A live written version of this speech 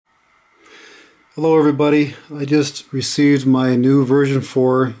Hello everybody, I just received my new version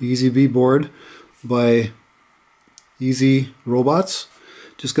 4 EZB board by EZ Robots.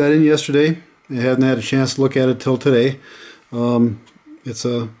 Just got in yesterday. I hadn't had a chance to look at it till today. It's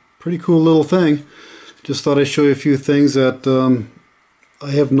a pretty cool little thing. Just thought I'd show you a few things that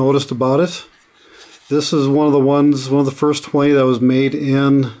I have noticed about it. This is one of the first 20 that was made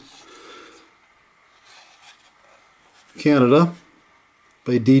in Canada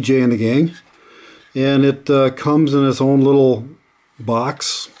by DJ and the gang. And it comes in its own little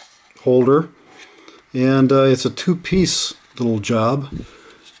box holder, and it's a two-piece little job.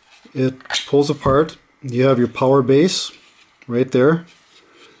 It pulls apart. You have your power base right there,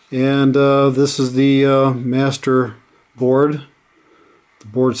 and this is the master board. The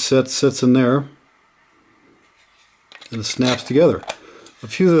board sits in there, and it snaps together. A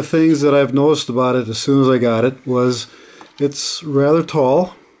few of the things that I've noticed about it as soon as I got it was it's rather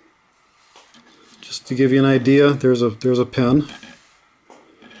tall. Just to give you an idea, there's a pin,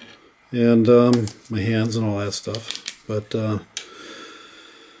 and my hands and all that stuff. But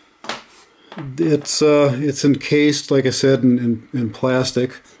it's encased, like I said, in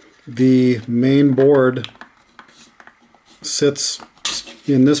plastic. The main board sits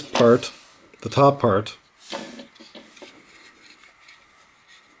in this part, the top part.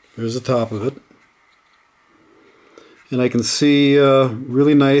 There's the top of it, and I can see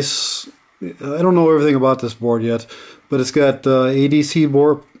really nice. I don't know everything about this board yet, but it's got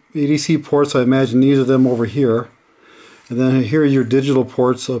ADC ports. I imagine these are them over here. And then here are your digital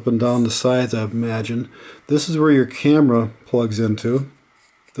ports up and down the sides, I imagine. This is where your camera plugs into.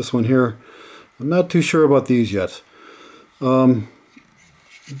 This one here, I'm not too sure about these yet. Turning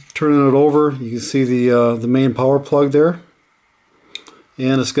it over, you can see the main power plug there.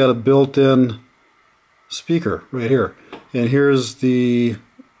 And it's got a built-in speaker right here. And here's the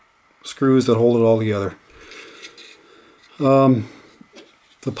screws that hold it all together. The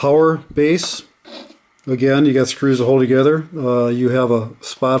power base, again, you got screws to hold together. You have a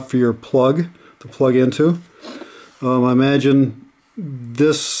spot for your plug to plug into. I imagine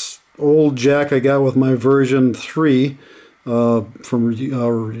this old jack I got with my version 3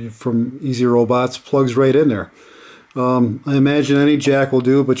 from EZ Robots plugs right in there. I imagine any jack will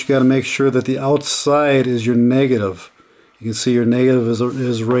do, but you got to make sure that the outside is your negative. You can see your negative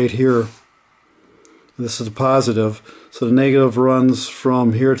is right here. This is the positive. So the negative runs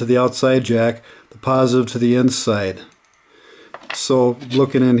from here to the outside jack, the positive to the inside. So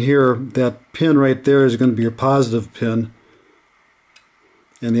looking in here, that pin right there is going to be your positive pin,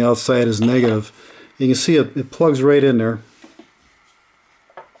 and the outside is negative. You can see it plugs right in there.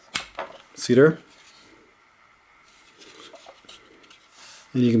 See there?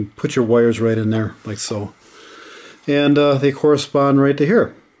 And you can put your wires right in there, like so. And they correspond right to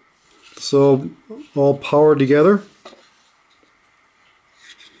here. So all powered together.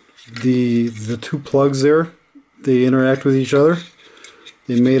 The two plugs there, they interact with each other.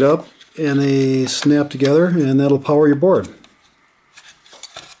 They mate up and they snap together, and that'll power your board.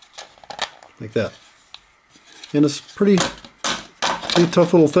 Like that. And it's pretty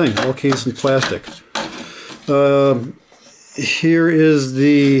tough little thing, all cased in plastic. Here is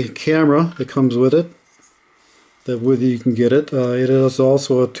the camera that comes with it. That with you can get it. It is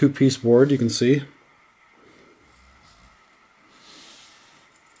also a two-piece board, you can see.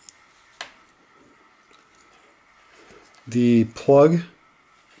 The plug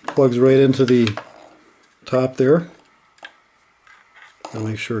plugs right into the top there. I'll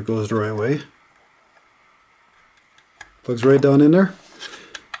make sure it goes the right way. Plugs right down in there.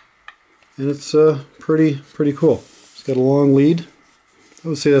 And it's pretty cool. It's got a long lead. I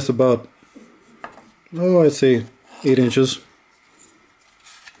would say that's about, I'd say 8 inches.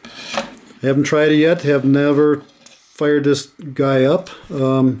 I haven't tried it yet. Have never fired this guy up.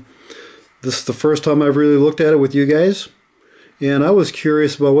 This is the first time I've really looked at it with you guys, and I was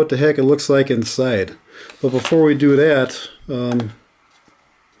curious about what the heck it looks like inside. But before we do that, I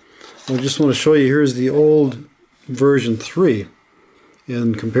just want to show you. Here's the old version 3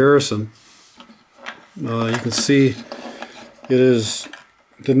 in comparison. You can see it is.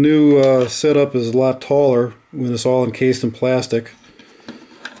 The new setup is a lot taller when it's all encased in plastic.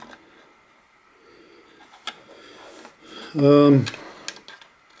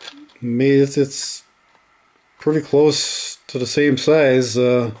 It's pretty close to the same size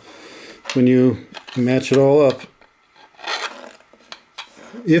when you match it all up,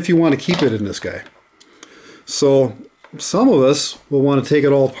 if you want to keep it in this guy. So some of us will want to take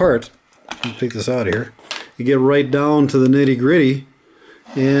it all apart. Let me take this out of here. You get right down to the nitty-gritty.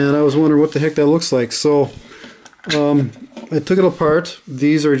 And I was wondering what the heck that looks like. So I took it apart.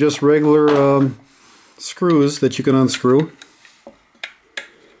 These are just regular screws that you can unscrew.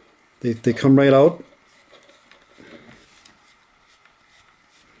 They come right out.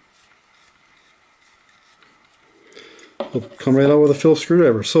 They'll come right out with a Phillips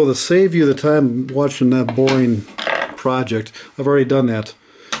screwdriver. So to save you the time watching that boring project, I've already done that.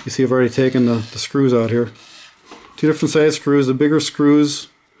 You see I've already taken the screws out here. Two different size screws, the bigger screws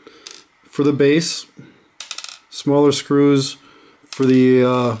for the base, smaller screws for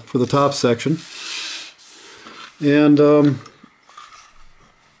the top section. And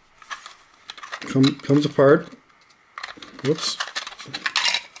comes apart. Whoops.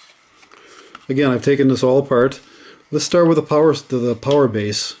 Again, I've taken this all apart. Let's start with the power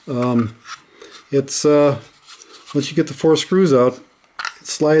base. It's once you get the 4 screws out, it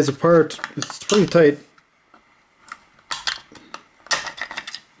slides apart. It's pretty tight.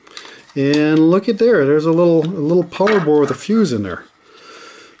 And look at there. There's a little power board with a fuse in there.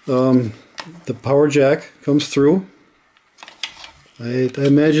 The power jack comes through. I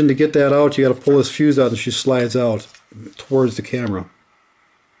imagine to get that out, you got to pull this fuse out, and she slides out towards the camera.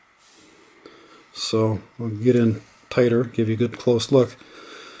 So I'll get in tighter, give you a good close look.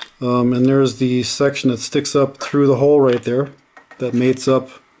 And there's the section that sticks up through the hole right there that mates up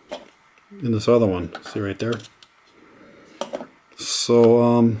in this other one. See right there?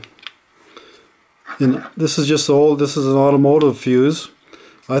 So and this is just this is an automotive fuse.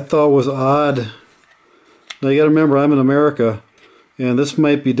 I thought was odd. Now you got to remember, I'm in America, and this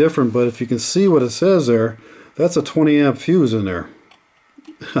might be different, but if you can see what it says there, that's a 20 amp fuse in there.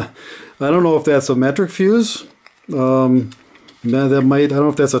 I don't know if that's a metric fuse. That might, I don't know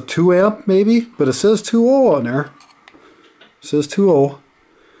if that's a 2 amp maybe, but it says 2.0 on there. It says 2.0.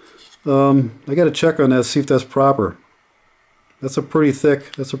 I got to check on that, see if that's proper. That's a pretty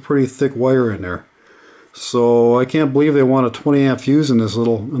thick wire in there. So I can't believe they want a 20 amp fuse in this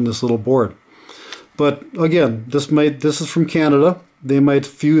little board. But again, this is from Canada. They might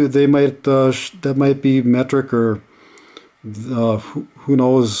that might be metric, or who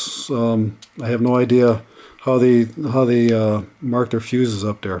knows. I have no idea how they mark their fuses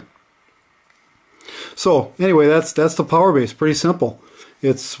up there. So anyway, that's the power base. Pretty simple.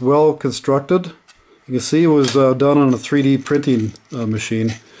 It's well constructed. You can see it was done on a 3D printing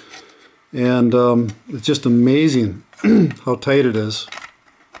machine, and it's just amazing how tight it is.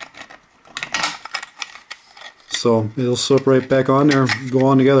 So it'll slip right back on there, go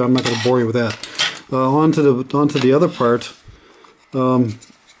on together. I'm not going to bore you with that. Onto the other part. Those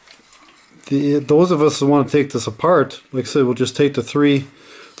of us who want to take this apart, like I said, we'll just take the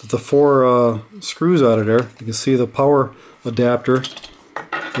 4 screws out of there. You can see the power adapter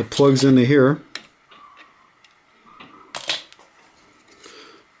that plugs into here.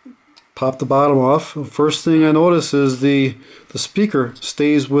 Pop the bottom off. First thing I notice is the speaker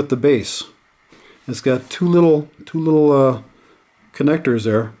stays with the base. It's got two little connectors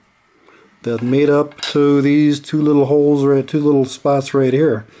there that made up to these 2 little holes, right, 2 little spots right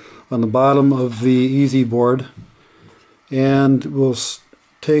here on the bottom of the EZ board. And we'll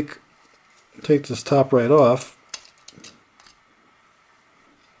take this top right off,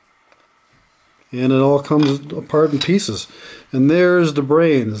 and it all comes apart in pieces. And there's the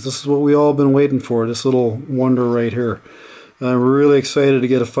brains. This is what we all been waiting for, this little wonder right here. I'm really excited to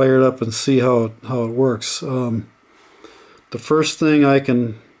get it fired up and see how it works. The first thing I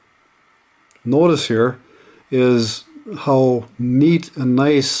can notice here is how neat and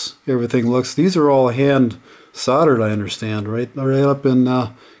nice everything looks. These are all hand soldered, I understand, right up in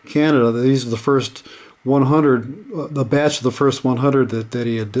Canada. These are the first 100, the batch of the first 100 that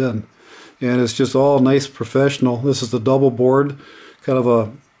he had done. And it's just all nice, professional. This is the double board, kind of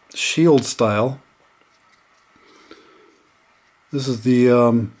a shield style. This is the,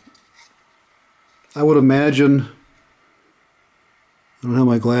 I would imagine, I don't have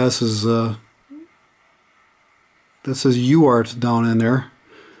my glasses, that says UART down in there.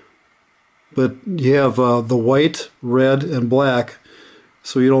 But you have the white, red, and black,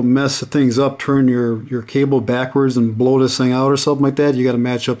 so you don't mess things up, turn your cable backwards and blow this thing out or something like that. You got to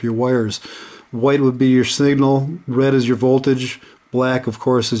match up your wires. White would be your signal, red is your voltage, black, of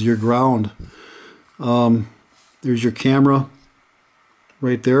course, is your ground. There's your camera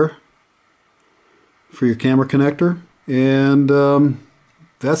right there for your camera connector, and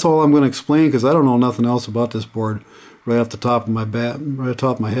that's all I'm going to explain, because I don't know nothing else about this board right off the top of my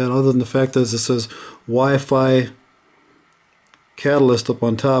head, other than the fact that it says Wi-Fi catalyst up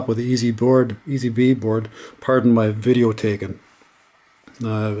on top with the EZB board. Pardon my video taking.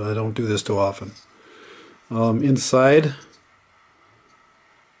 I don't do this too often. Inside,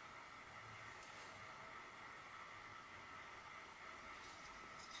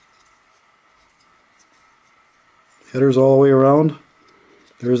 Headers all the way around.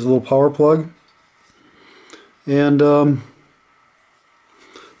 There's a little power plug. And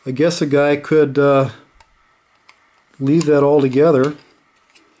I guess a guy could leave that all together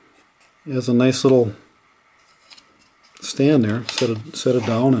as a nice little stand there. Set it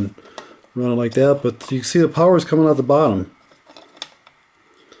down and run it like that. But you can see the power is coming out the bottom.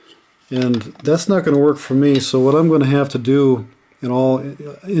 And that's not going to work for me. So what I'm going to have to do in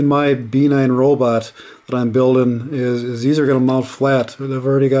my B9 robot that I'm building is these are going to mount flat.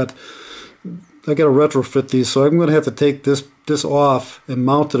 I got to retrofit these, so I'm going to have to take this off and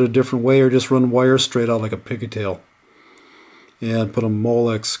mount it a different way, or just run wires straight out like a pigtail and put a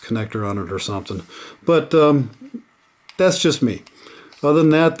Molex connector on it or something. But that's just me. Other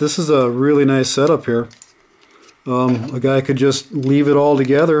than that, this is a really nice setup here. A guy could just leave it all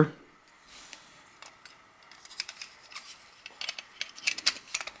together.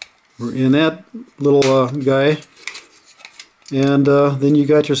 We're in that little guy, and then you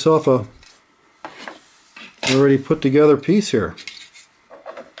got yourself a already put together piece here.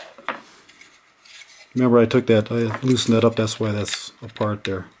 Remember, I loosened that up, that's why that's apart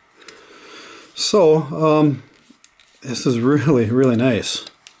there. So this is really, really nice.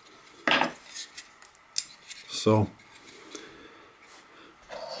 So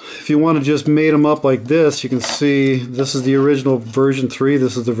if you want to just mate them up like this, you can see this is the original version 3,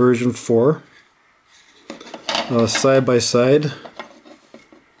 this is the version 4. Side by side.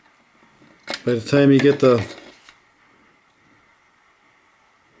 By the time you get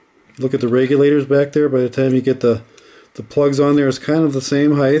look at the regulators back there, by the time you get the plugs on there, it's kind of the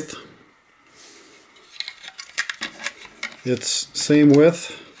same height. It's same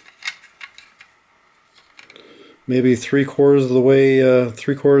width. Maybe 3/4 of the way,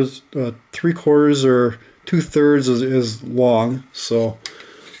 3/4 or 2/3 is long. So,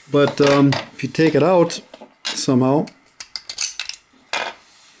 but if you take it out somehow,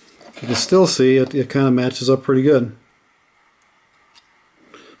 you can still see it kind of matches up pretty good.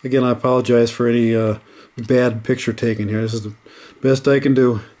 Again, I apologize for any bad picture taking here. This is the best I can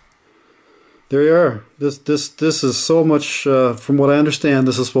do. There you are. This is so much, from what I understand,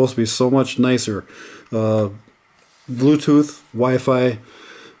 this is supposed to be so much nicer. Bluetooth, Wi-Fi,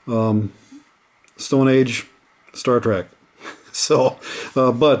 Stone Age, Star Trek. So,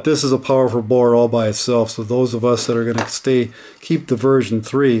 but this is a powerful board all by itself. So those of us that are going to keep the version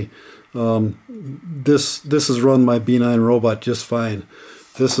 3, this has run my B9 robot just fine.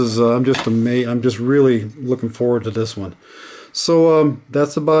 This is I'm just amazed. I'm just really looking forward to this one. So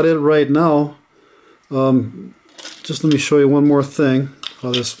that's about it right now. Just let me show you one more thing,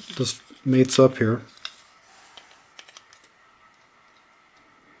 how this mates up here.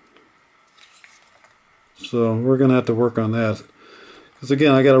 So we're going to have to work on that. Because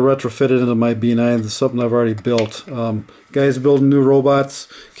again, I got to retrofit it into my B9. It's something I've already built. Guys building new robots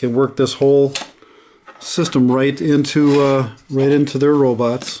can work this whole system right into their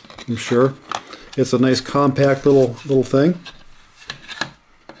robots, I'm sure. It's a nice compact little thing.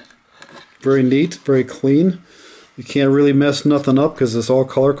 Very neat, very clean. You can't really mess nothing up because it's all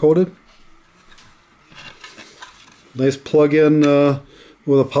color coded. Nice plug-in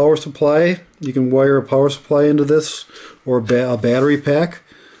with a power supply. You can wire a power supply into this, or a battery pack.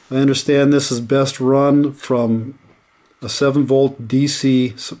 I understand this is best run from a 7-volt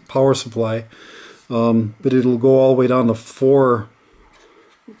DC power supply, but it'll go all the way down to 4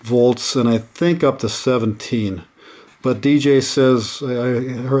 volts and I think up to 17. But DJ says,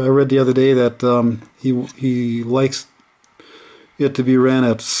 I read the other day that he likes it to be ran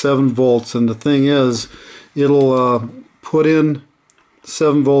at 7 volts, and the thing is, it'll put in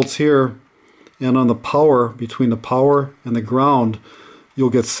 7 volts here, and on the power, between the power and the ground,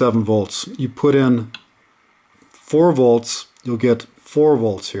 you'll get 7 volts. You put in 4 volts, you'll get 4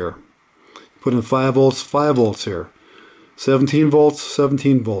 volts here. Put in 5 volts, 5 volts here. 17 volts,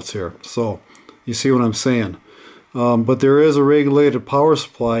 17 volts here. So, you see what I'm saying. But there is a regulated power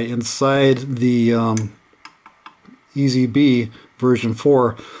supply inside the EZB version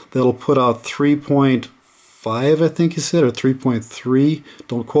 4 that'll put out 3.5, I think you said, or 3.3,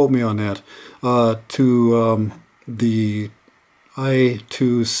 don't quote me on that, to the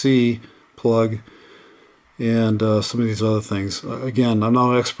I2C plug and some of these other things. Again, I'm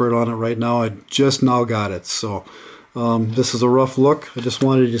not an expert on it right now, I just now got it, so this is a rough look. I just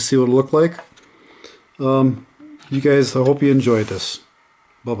wanted you to see what it looked like. You guys, I hope you enjoyed this.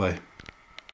 Bye-bye.